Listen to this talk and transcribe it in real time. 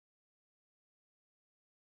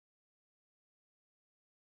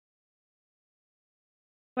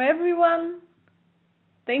Everyone,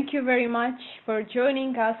 thank you very much for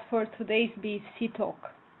joining us for today's BFC Talk.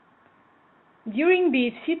 During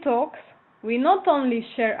BFC Talks, we not only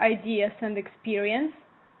share ideas and experience,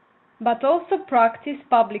 but also practice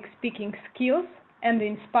public speaking skills and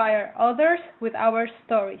inspire others with our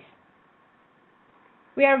stories.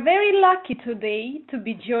 We are very lucky today to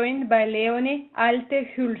be joined by Leonie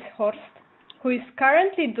Alte-Hülshorst, who is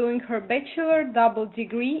currently doing her bachelor double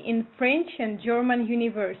degree in French and German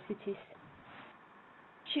universities.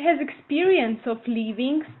 She has experience of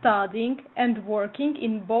living, studying, and working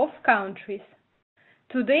in both countries.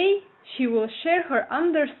 Today, she will share her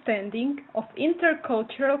understanding of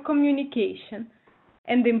intercultural communication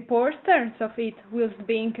and the importance of it whilst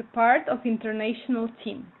being a part of international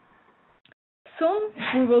team. Soon,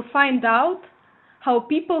 we will find out how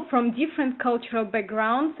people from different cultural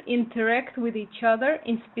backgrounds interact with each other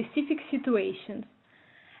in specific situations,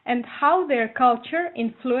 and how their culture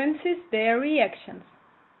influences their reactions.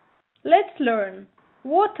 Let's learn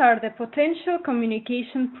what are the potential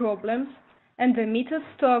communication problems and the methods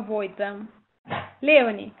to avoid them.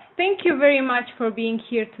 Leonie, thank you very much for being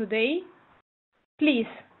here today. Please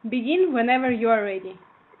begin whenever you are ready.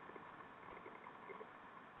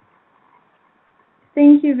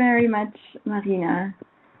 Thank you very much, Marina.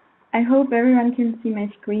 I hope everyone can see my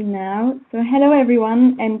screen now. So hello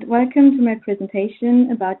everyone and welcome to my presentation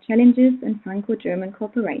about challenges in Franco German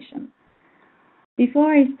cooperation.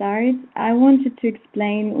 Before I start, I wanted to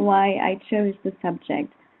explain why I chose the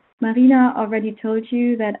subject. Marina already told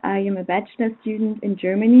you that I am a bachelor student in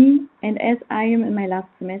Germany, and as I am in my last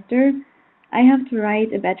semester, I have to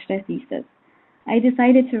write a bachelor thesis. I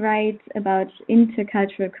decided to write about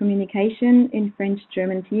intercultural communication in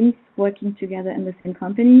French-German teams working together in the same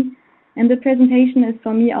company, and the presentation is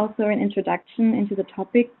for me also an introduction into the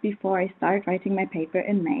topic before I start writing my paper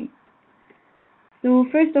in May. So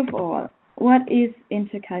first of all, what is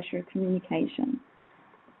intercultural communication?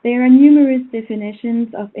 There are numerous definitions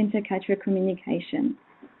of intercultural communication.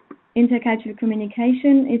 Intercultural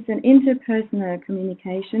communication is an interpersonal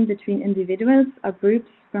communication between individuals or groups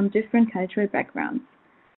from different cultural backgrounds.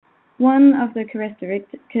 One of the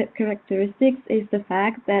characteristics is the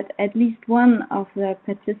fact that at least one of the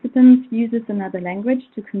participants uses another language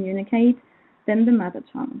to communicate than the mother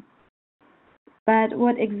tongue. But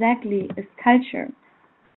what exactly is culture?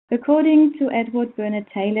 According to Edward Bernard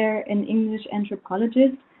Taylor, an English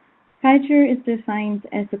anthropologist, culture is defined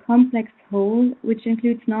as a complex whole which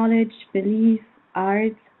includes knowledge, beliefs,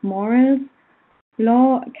 arts, morals,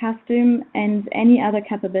 law, custom, and any other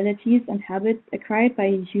capabilities and habits acquired by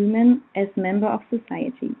a human as member of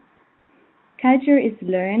society. Culture is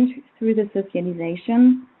learned through the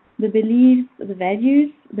socialization, the beliefs, the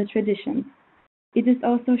values, the traditions. It is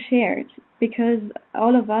also shared because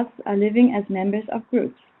all of us are living as members of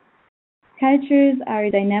groups. Cultures are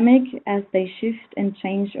dynamic as they shift and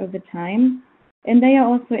change over time, and they are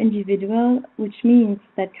also individual, which means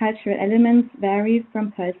that cultural elements vary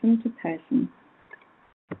from person to person.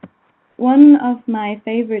 One of my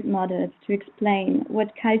favorite models to explain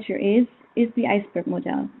what culture is the iceberg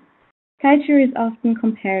model. Culture is often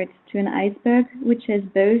compared to an iceberg which has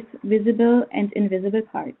both visible and invisible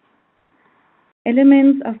parts.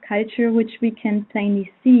 Elements of culture which we can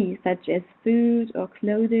plainly see, such as food or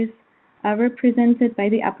clothes, are represented by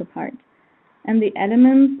the upper part, and the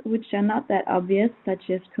elements which are not that obvious,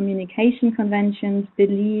 such as communication conventions,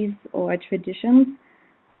 beliefs, or traditions,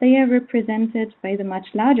 they are represented by the much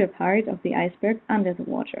larger part of the iceberg under the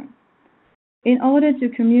water. In order to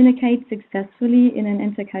communicate successfully in an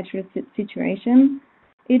intercultural situation,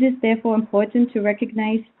 it is therefore important to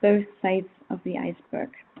recognize both sides of the iceberg.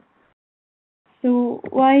 So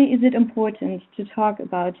why is it important to talk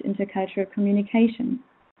about intercultural communication?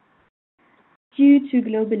 Due to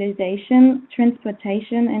globalization,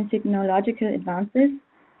 transportation, and technological advances,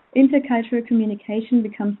 intercultural communication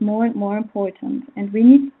becomes more and more important, and we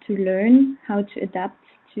need to learn how to adapt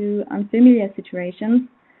to unfamiliar situations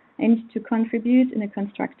and to contribute in a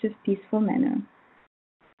constructive, peaceful manner.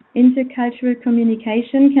 Intercultural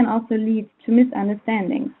communication can also lead to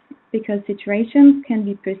misunderstandings, because situations can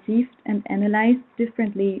be perceived and analyzed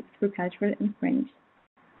differently through cultural influence.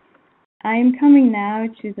 I am coming now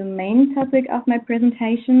to the main topic of my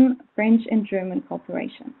presentation, French and German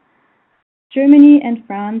cooperation. Germany and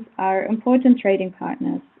France are important trading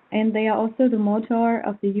partners, and they are also the motor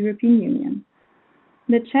of the European Union.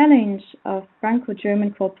 The challenge of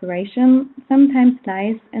Franco-German cooperation sometimes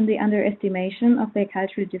lies in the underestimation of their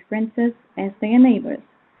cultural differences as they are neighbors.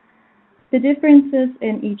 The differences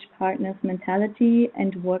in each partner's mentality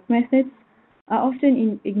and work methods are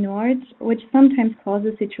often ignored, which sometimes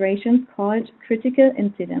causes situations called critical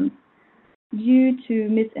incidents due to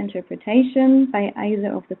misinterpretation by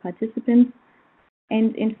either of the participants.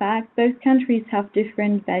 And in fact, both countries have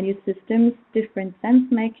different value systems, different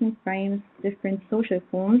sense-making frames, different social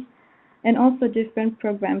forms, and also different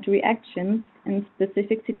programmed reactions in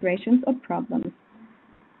specific situations or problems.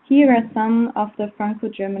 Here are some of the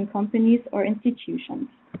Franco-German companies or institutions.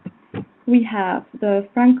 We have the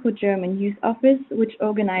Franco German Youth Office, which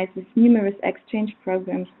organizes numerous exchange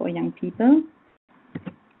programs for young people.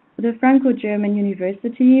 The Franco German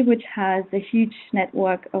University, which has a huge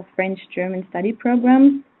network of French-German study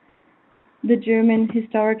programs. The German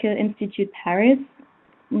Historical Institute Paris,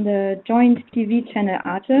 the joint TV channel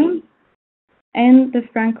Arte, and the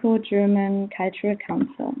Franco-German Cultural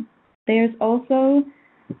Council. There's also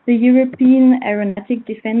the European Aeronautic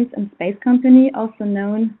Defense and Space Company, also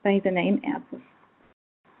known by the name Airbus.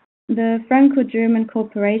 The Franco-German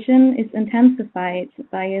cooperation is intensified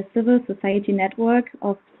by a civil society network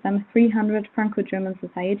of some 300 Franco-German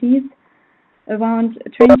societies, around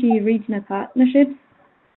 20 regional partnerships,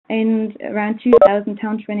 and around 2,000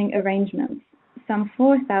 town training arrangements, some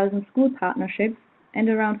 4,000 school partnerships, and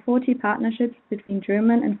around 40 partnerships between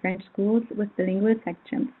German and French schools with bilingual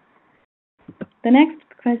sections. The next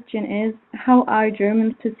question is, how are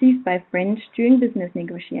Germans perceived by French during business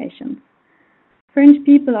negotiations? French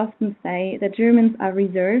people often say that Germans are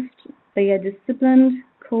reserved, they are disciplined,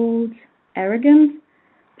 cold, arrogant,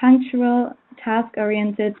 punctual,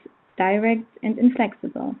 task-oriented, direct, and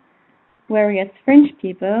inflexible, whereas French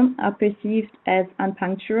people are perceived as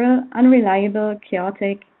unpunctual, unreliable,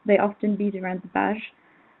 chaotic, they often beat around the bush,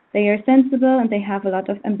 they are sensible, and they have a lot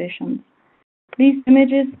of ambitions. These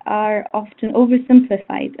images are often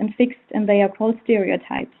oversimplified and fixed, and they are called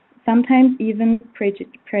stereotypes, sometimes even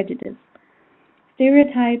prejudice.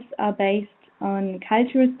 Stereotypes are based on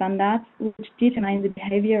cultural standards which determine the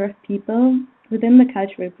behavior of people within the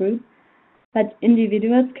cultural group, but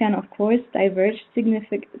individuals can, of course, diverge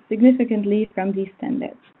significantly from these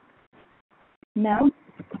standards. Now,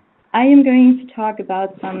 I am going to talk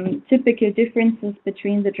about some typical differences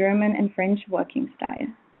between the German and French working style.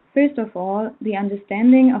 First of all, the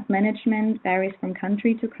understanding of management varies from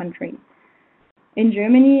country to country. In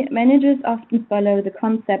Germany, managers often follow the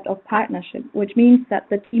concept of partnership, which means that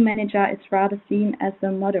the team manager is rather seen as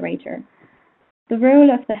a moderator. The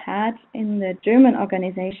role of the head in the German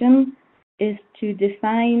organization is to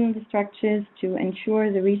define the structures, to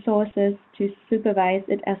ensure the resources, to supervise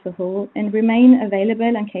it as a whole, and remain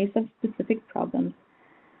available in case of specific problems.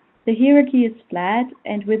 The hierarchy is flat,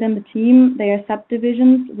 and within the team there are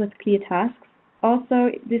subdivisions with clear tasks.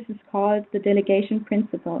 Also, this is called the delegation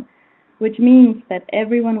principle, which means that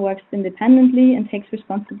everyone works independently and takes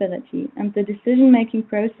responsibility, and the decision-making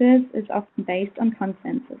process is often based on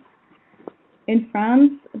consensus. In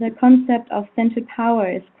France, the concept of central power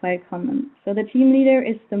is quite common. So the team leader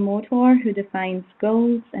is the motor who defines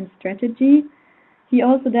goals and strategy. He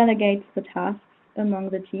also delegates the tasks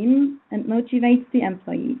among the team and motivates the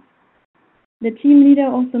employees. The team leader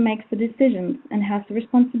also makes the decisions and has the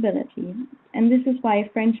responsibility. And this is why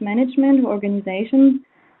French management organizations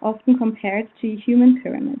often compared to a human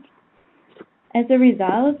pyramid. As a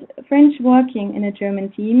result, French working in a German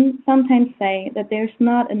team sometimes say that there's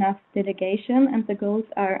not enough delegation and the goals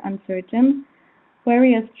are uncertain,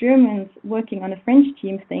 whereas Germans working on a French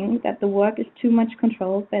team think that the work is too much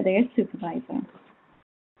controlled by their supervisor.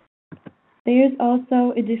 There is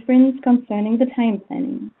also a difference concerning the time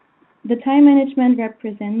planning. The time management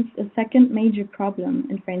represents a second major problem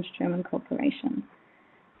in French-German cooperation.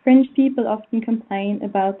 French people often complain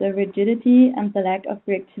about the rigidity and the lack of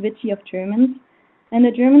reactivity of Germans, and the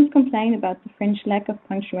Germans complain about the French lack of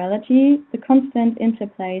punctuality, the constant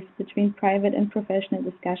interplays between private and professional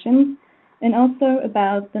discussions, and also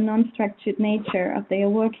about the non-structured nature of their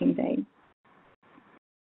working day.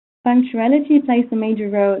 Punctuality plays a major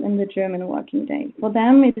role in the German working day. For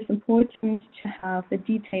them, it is important to have a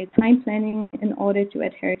detailed time planning in order to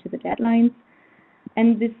adhere to the deadlines.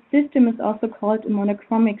 And this system is also called a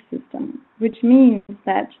monochromic system, which means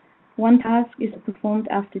that one task is performed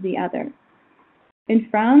after the other. In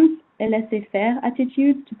France, a laissez-faire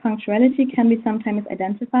attitude to punctuality can be sometimes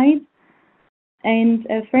identified, and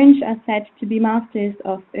French are said to be masters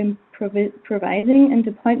of improvising, and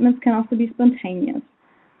appointments can also be spontaneous.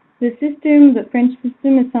 The French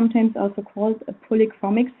system, is sometimes also called a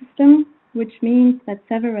polychromic system, which means that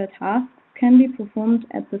several tasks can be performed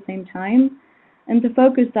at the same time, and the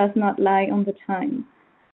focus does not lie on the time.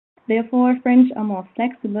 Therefore, French are more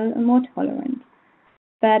flexible and more tolerant.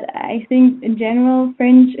 But I think in general,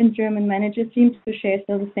 French and German managers seem to share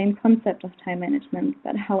still the same concept of time management.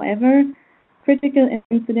 But however, critical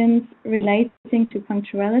incidents relating to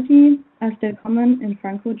punctuality are still common in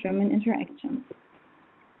Franco-German interactions.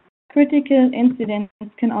 Critical incidents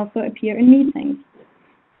can also appear in meetings.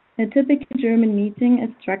 A typical German meeting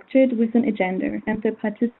is structured with an agenda, and the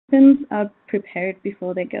participants are prepared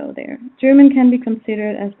before they go there. German can be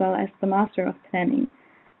considered as well as the master of planning.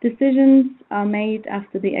 Decisions are made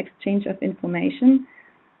after the exchange of information,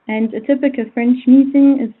 and a typical French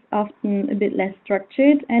meeting is often a bit less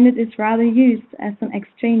structured, and it is rather used as an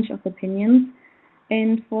exchange of opinions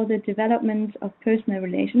and for the development of personal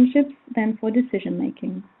relationships than for decision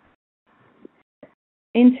making.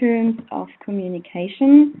 In terms of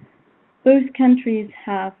communication, both countries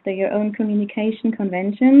have their own communication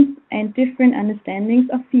conventions and different understandings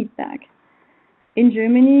of feedback. In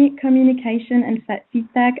Germany, communication and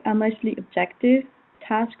feedback are mostly objective,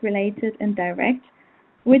 task-related and direct,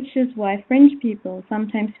 which is why French people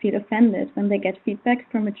sometimes feel offended when they get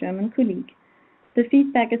feedback from a German colleague. The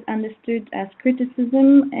feedback is understood as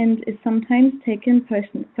criticism and is sometimes taken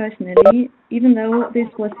personally, even though this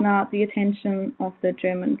was not the intention of the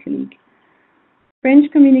German colleague.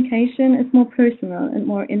 French communication is more personal and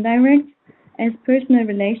more indirect, as personal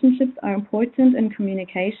relationships are important in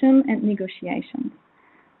communication and negotiations.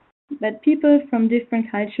 But people from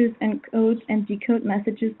different cultures encode and decode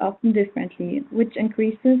messages often differently, which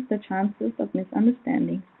increases the chances of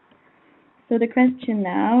misunderstanding. So the question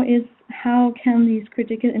now is, how can these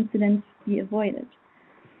critical incidents be avoided?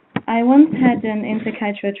 I once had an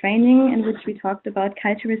intercultural training in which we talked about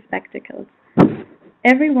cultural spectacles.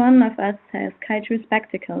 Every one of us has cultural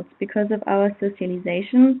spectacles because of our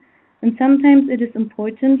socialization, and sometimes it is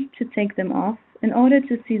important to take them off in order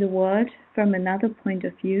to see the world from another point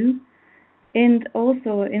of view, and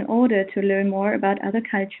also in order to learn more about other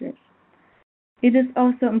cultures. It is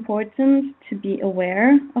also important to be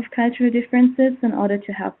aware of cultural differences in order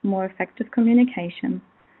to have more effective communication.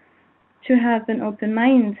 To have an open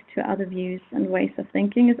mind to other views and ways of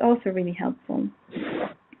thinking is also really helpful.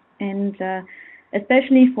 And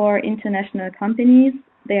especially for international companies,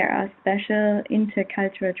 there are special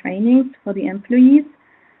intercultural trainings for the employees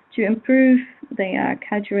to improve their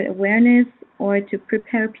cultural awareness or to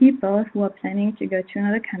prepare people who are planning to go to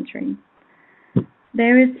another country.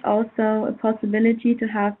 There is also a possibility to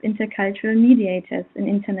have intercultural mediators in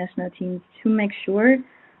international teams to make sure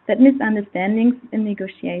that misunderstandings in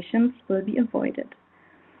negotiations will be avoided.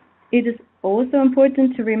 It is also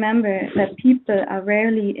important to remember that people are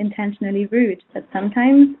rarely intentionally rude, but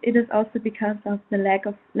sometimes it is also because of the lack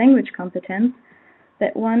of language competence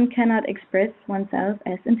that one cannot express oneself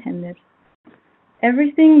as intended.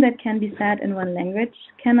 Everything that can be said in one language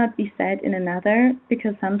cannot be said in another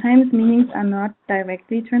because sometimes meanings are not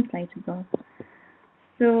directly translatable.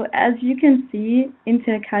 So as you can see,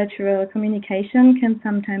 intercultural communication can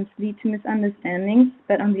sometimes lead to misunderstandings,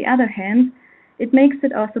 but on the other hand, it makes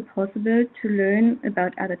it also possible to learn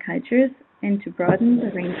about other cultures and to broaden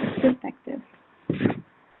the range of perspectives.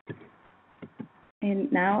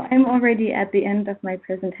 And now I'm already at the end of my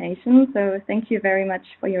presentation, so thank you very much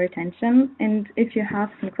for your attention. And if you have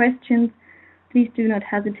some questions, please do not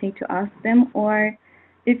hesitate to ask them, or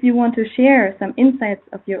if you want to share some insights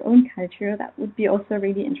of your own culture, that would be also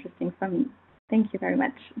really interesting for me. Thank you very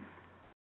much.